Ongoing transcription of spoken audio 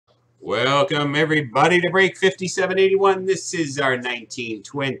Welcome everybody to break 5781. This is our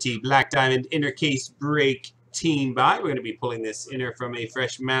 1920 Black Diamond inner case break team buy. We're going to be pulling this inner from a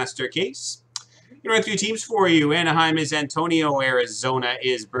fresh master case. I'm going to run through teams for you. Anaheim is Antonio, Arizona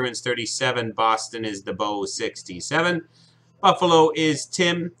is Bruins 37, Boston is the Bow 67, Buffalo is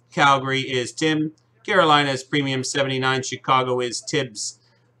Tim, Calgary is Tim, Carolina is Premium 79, Chicago is Tibbs,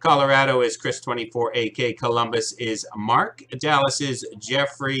 Colorado is Chris 24 AK. Columbus is Mark. Dallas is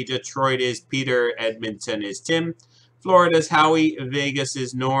Jeffrey. Detroit is Peter. Edmonton is Tim. Florida is Howie. Vegas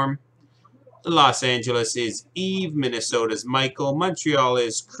is Norm. Los Angeles is Eve. Minnesota is Michael. Montreal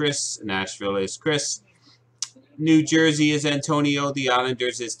is Chris. Nashville is Chris. New Jersey is Antonio. The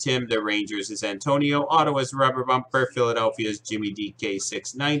Islanders is Tim. The Rangers is Antonio. Ottawa is Rubber Bumper. Philadelphia is Jimmy DK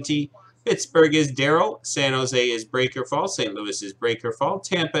 690. Pittsburgh is Daryl. San Jose is Breakerfall. St. Louis is Breakerfall.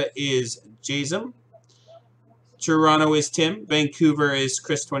 Tampa is Jason. Toronto is Tim. Vancouver is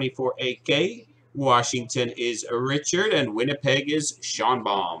Chris 24 AK. Washington is Richard. And Winnipeg is Sean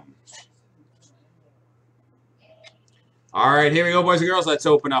Baum. All right, here we go, boys and girls. Let's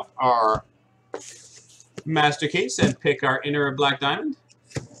open up our master case and pick our inner Black Diamond.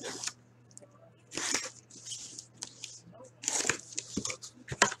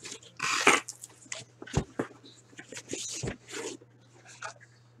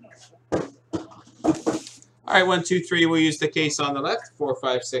 All right, 1, 2, 3, we'll use the case on the left. 4,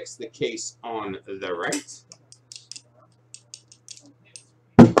 5, 6, the case on the right.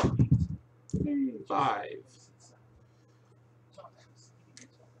 5.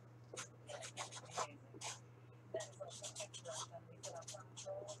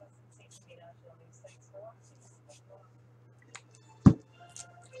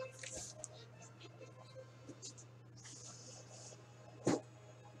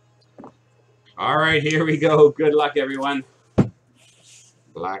 All right, here we go. Good luck, everyone.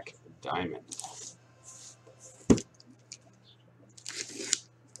 Black Diamond.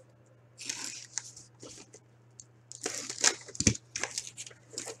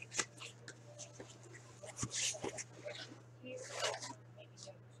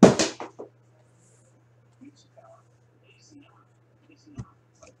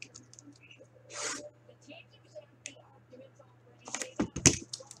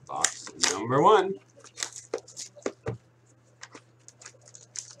 Box number 1.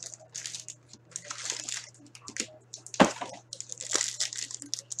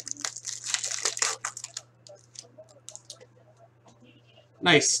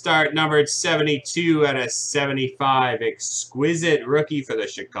 Nice start, numbered 72 out of 75. Exquisite rookie for the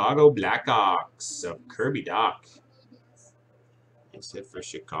Chicago Blackhawks of Kirby Doc. Nice hit for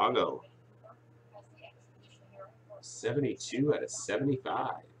Chicago. 72 out of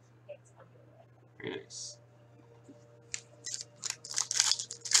 75. Very nice.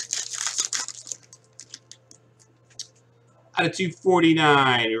 Out of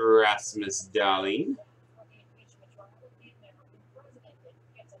 249, Rasmus Dahlin.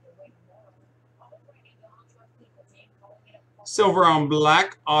 Silver on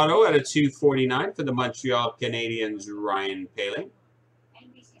black auto at a 249 for the Montreal Canadiens, Ryan Poehling.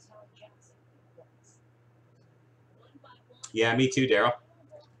 Yeah, me too, Daryl.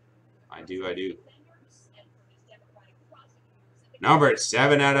 I do. Numbered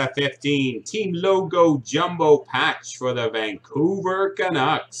 7 out of 15. Team logo jumbo patch for the Vancouver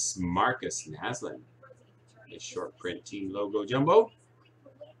Canucks, Marcus Naslund. A short print team logo jumbo.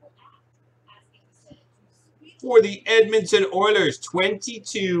 For the Edmonton Oilers,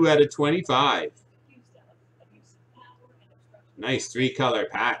 22 out of 25. Nice 3-color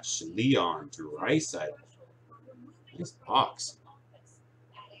patch, Leon Draisaitl. Nice box.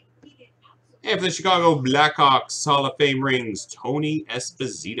 And for the Chicago Blackhawks, Hall of Fame rings, Tony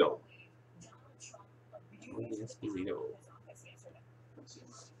Esposito.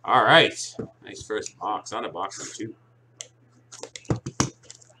 All right. Nice first box. On to box number 2.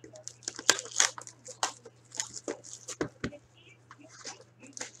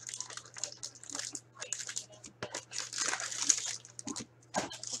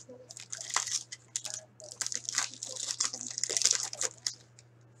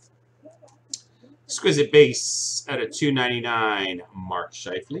 Exquisite base out of 299, Mark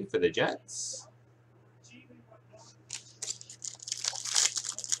Scheifele for the Jets.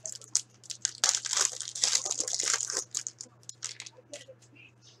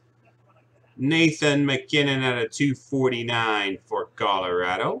 Nathan McKinnon out of 249 for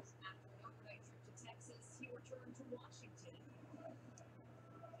Colorado.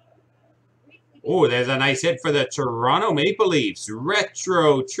 Oh, there's a nice hit for the Toronto Maple Leafs.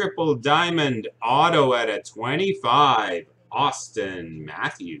 Retro triple diamond auto at a 25. Austin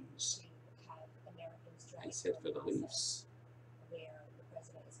Matthews. Nice hit for the Leafs.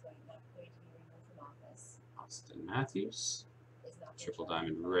 Austin Matthews. Triple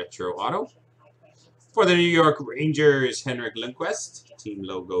Diamond Retro Auto. For the New York Rangers, Henrik Lundqvist. Team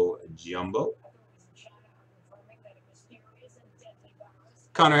logo Jumbo.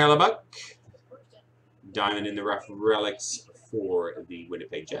 Connor Hellebuck. Diamond in the Rough Relics for the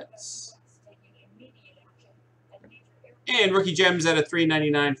Winnipeg Jets. And rookie gems at a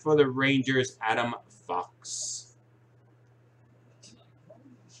 $3.99 for the Rangers, Adam Fox.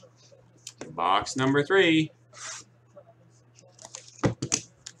 Box number 3.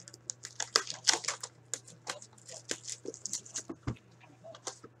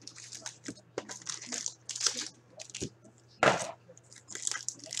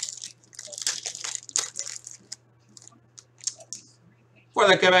 For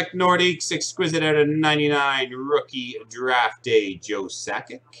the Quebec Nordiques, exquisite out of 99, rookie draft day, Joe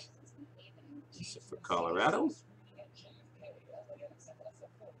Sakic. For Colorado.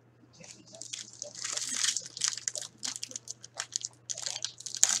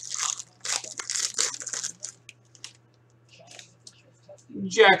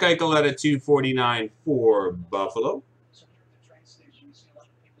 Jack Eichel at a $2.49 for Buffalo.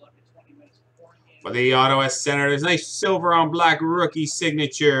 For the Ottawa Senators, nice silver on black rookie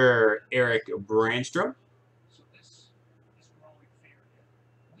signature, Eric Brandstrom.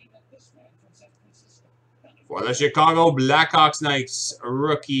 For the Chicago Blackhawks, nice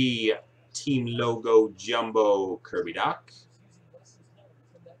rookie team logo jumbo, Kirby Dach.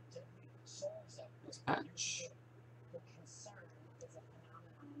 Nice patch.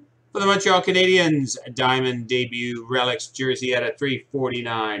 For the Montreal Canadiens, diamond debut relics jersey at a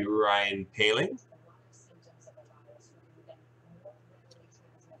 $3.49, Ryan Poehling.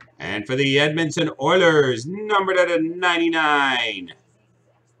 And for the Edmonton Oilers, numbered at a 99,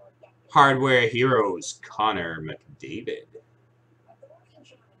 Hardware Heroes, Connor McDavid.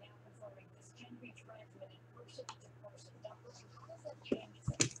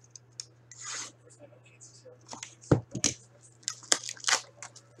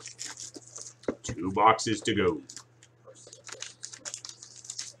 Two boxes to go.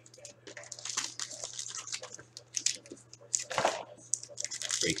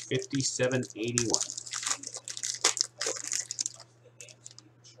 Break 5781.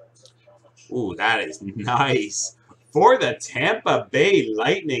 Ooh, that is nice. For the Tampa Bay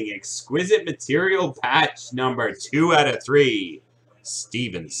Lightning, exquisite material patch number 2 out of 3,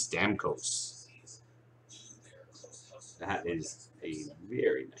 Steven Stamkos. That is a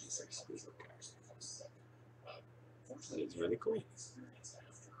very nice exquisite card. That is really cool.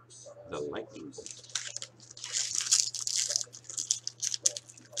 The Lightning.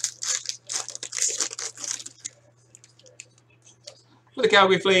 For the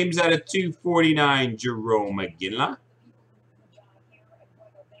Calgary Flames at a $2.49, Jerome Ginla.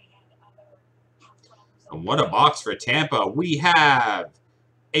 And what a box for Tampa. We have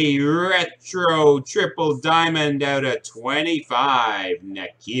a retro triple diamond out of 25,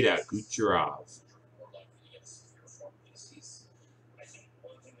 Nikita Kucherov.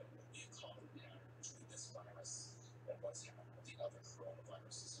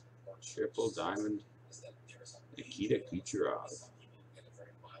 Triple diamond, Nikita Kucherov.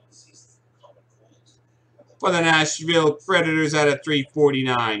 For the Nashville Predators at a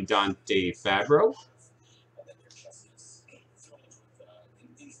 $3.49, Dante Fabro.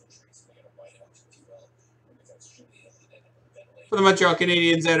 For the Montreal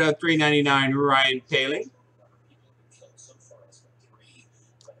Canadiens at a $3.99, Ryan Poehling.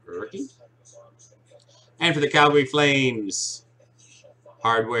 Rookie. And for the Calgary Flames,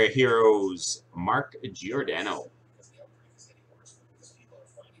 Hardware Heroes, Mark Giordano.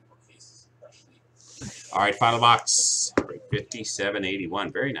 All right, final box,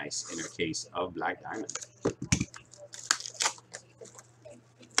 5781. Very nice inner case of Black Diamond.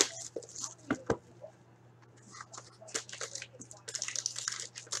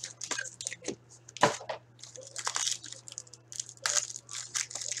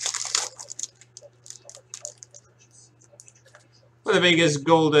 For the Vegas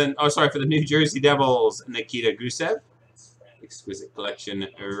Golden, for the New Jersey Devils, Nikita Gusev. Exquisite collection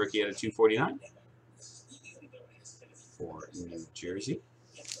rookie at a $2.49. For New Jersey.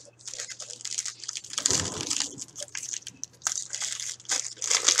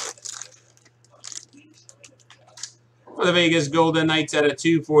 For the Vegas Golden Knights at a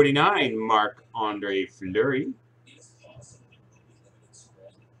 $2.49, Marc-Andre Fleury.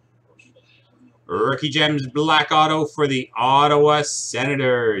 Rookie Gems Black Auto for the Ottawa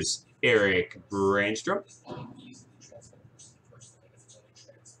Senators, Eric Brandstrom.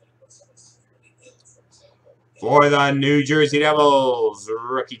 For the New Jersey Devils,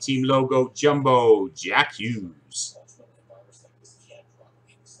 rookie team logo jumbo, Jack Hughes.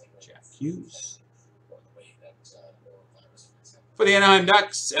 Jack Hughes. For the Anaheim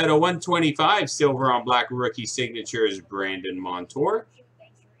Ducks, at a 125, silver on black rookie signatures, Brandon Montour.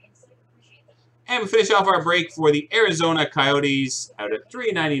 And we finish off our break for the Arizona Coyotes, out of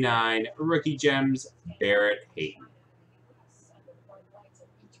 399, rookie gems, Barrett Hayton.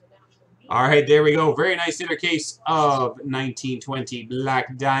 All right, there we go. Very nice inner case of 1920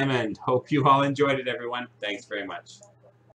 Black Diamond. Hope you all enjoyed it, everyone. Thanks very much.